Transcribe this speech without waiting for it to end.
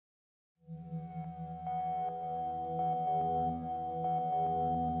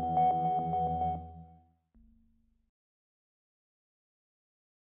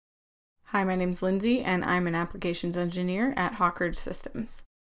Hi, my name's Lindsay and I'm an applications engineer at Hawkridge Systems.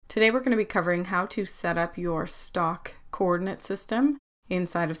 Today we're going to be covering how to set up your stock coordinate system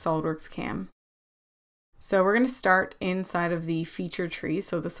inside of SOLIDWORKS CAM. So we're going to start inside of the feature tree.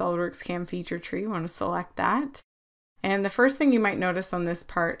 So the SOLIDWORKS CAM feature tree, we want to select that. And the first thing you might notice on this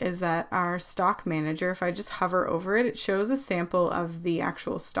part is that our stock manager, if I just hover over it, it shows a sample of the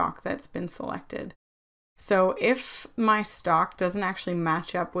actual stock that's been selected. So if my stock doesn't actually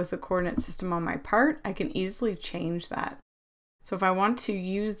match up with the coordinate system on my part, I can easily change that. So if I want to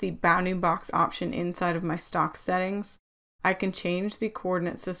use the bounding box option inside of my stock settings, I can change the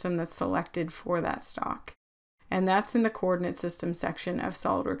coordinate system that's selected for that stock. And that's in the coordinate system section of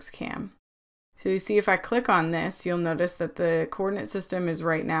SOLIDWORKS CAM. So you see if I click on this, you'll notice that the coordinate system is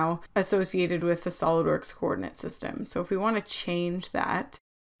right now associated with the SOLIDWORKS coordinate system. So if we want to change that,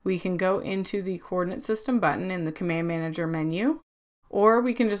 we can go into the coordinate system button in the command manager menu, or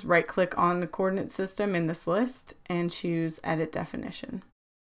we can just right click on the coordinate system in this list and choose edit definition.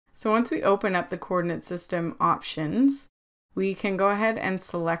 So once we open up the coordinate system options, we can go ahead and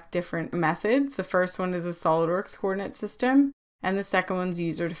select different methods. The first one is a SOLIDWORKS coordinate system, and the second one's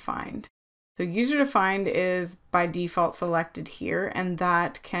user defined. So user defined is by default selected here, and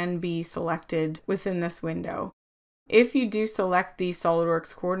that can be selected within this window. If you do select the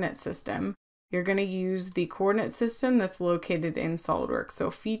SOLIDWORKS coordinate system, you're going to use the coordinate system that's located in SOLIDWORKS.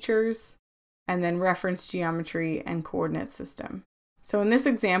 So features, and then reference geometry and coordinate system. So in this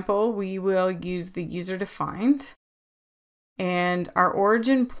example, we will use the user defined, and our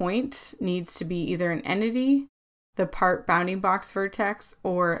origin point needs to be either an entity, the part bounding box vertex,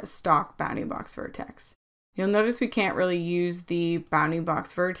 or a stock bounding box vertex. You'll notice we can't really use the bounding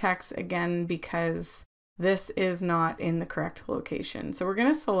box vertex again because this is not in the correct location. So we're going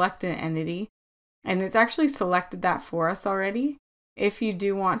to select an entity, and it's actually selected that for us already. If you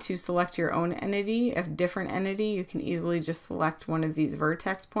do want to select your own entity, a different entity, you can easily just select one of these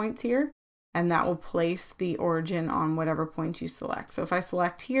vertex points here, and that will place the origin on whatever point you select. So if I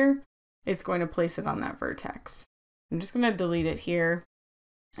select here, it's going to place it on that vertex. I'm just going to delete it here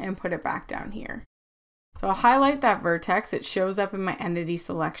and put it back down here. So I'll highlight that vertex. It shows up in my entity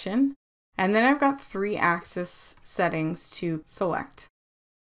selection. And then I've got 3 axis settings to select.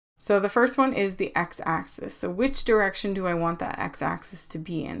 So the first one is the x-axis. So which direction do I want that x-axis to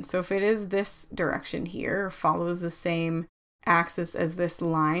be in? So if it is this direction here, or follows the same axis as this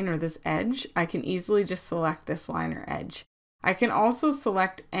line or this edge, I can easily just select this line or edge. I can also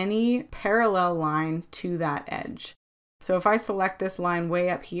select any parallel line to that edge. So if I select this line way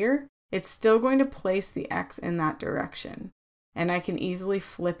up here, it's still going to place the x in that direction. And I can easily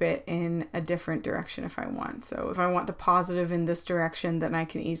flip it in a different direction if I want. So if I want the positive in this direction, then I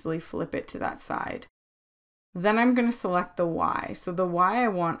can easily flip it to that side. Then I'm going to select the y. So the y I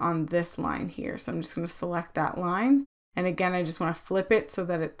want on this line here. So I'm just going to select that line. And again, I just want to flip it so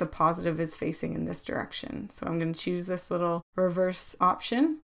that the positive is facing in this direction. So I'm going to choose this little reverse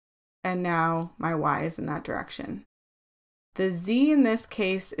option. And now my y is in that direction. The z in this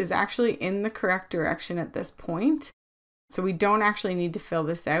case is actually in the correct direction at this point. So we don't actually need to fill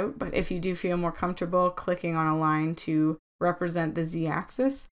this out, but if you do feel more comfortable clicking on a line to represent the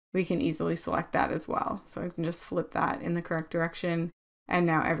z-axis, we can easily select that as well. So I can just flip that in the correct direction, and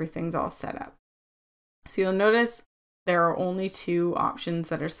now everything's all set up. So you'll notice there are only 2 options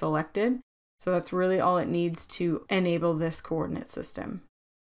that are selected, so that's really all it needs to enable this coordinate system.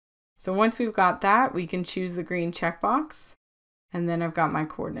 So once we've got that, we can choose the green checkbox, and then I've got my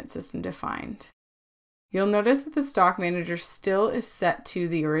coordinate system defined. You'll notice that the stock manager still is set to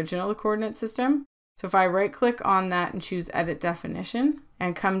the original coordinate system. So if I right click on that and choose edit definition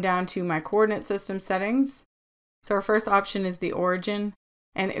and come down to my coordinate system settings. So our first option is the origin.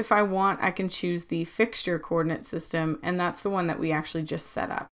 And if I want, I can choose the fixture coordinate system, and that's the one that we actually just set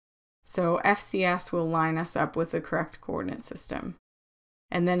up. So FCS will line us up with the correct coordinate system.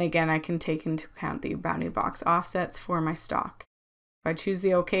 And then again, I can take into account the bounding box offsets for my stock. If I choose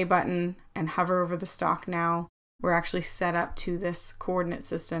the OK button and hover over the stock now, we're actually set up to this coordinate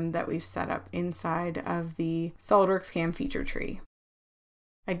system that we've set up inside of the SOLIDWORKS CAM feature tree.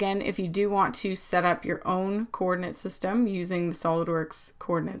 Again, if you do want to set up your own coordinate system using the SOLIDWORKS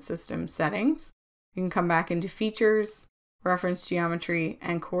coordinate system settings, you can come back into features, reference geometry,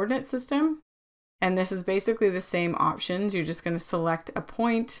 and coordinate system. And this is basically the same options. You're just going to select a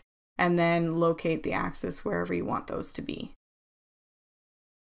point and then locate the axis wherever you want those to be.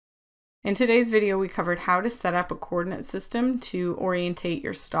 In today's video, we covered how to set up a coordinate system to orientate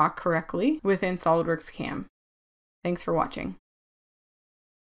your stock correctly within SOLIDWORKS CAM. Thanks for watching.